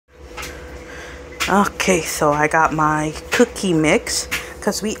Okay, so I got my cookie mix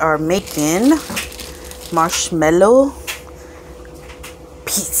because we are making marshmallow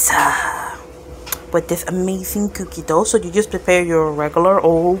pizza with this amazing cookie dough. So you just prepare your regular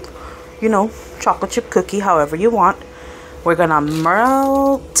old, chocolate chip cookie however you want. We're gonna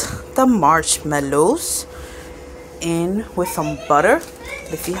melt the marshmallows in with some butter.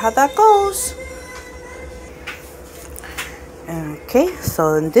 Let's see how that goes. Okay,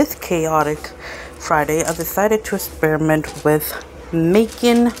 so in this chaotic Friday, I decided to experiment with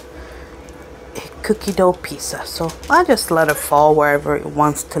making a cookie dough pizza. So I just let it fall wherever it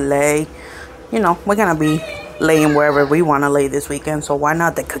wants to lay. We're gonna be laying wherever we want to lay this weekend, so why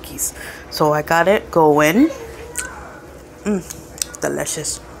not the cookies? So I got it going.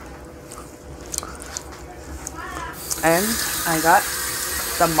 Delicious. And I got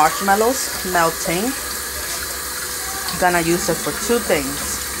the marshmallows melting. Gonna use it for two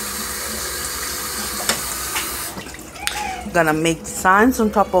things. Gonna make signs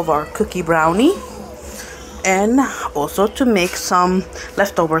on top of our cookie brownie, and also to make some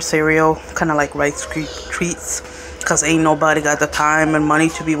leftover cereal, kind of like Rice treats, because ain't nobody got the time and money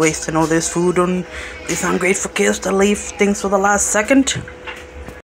to be wasting all this food on these ungrateful kids that leave things for the last second.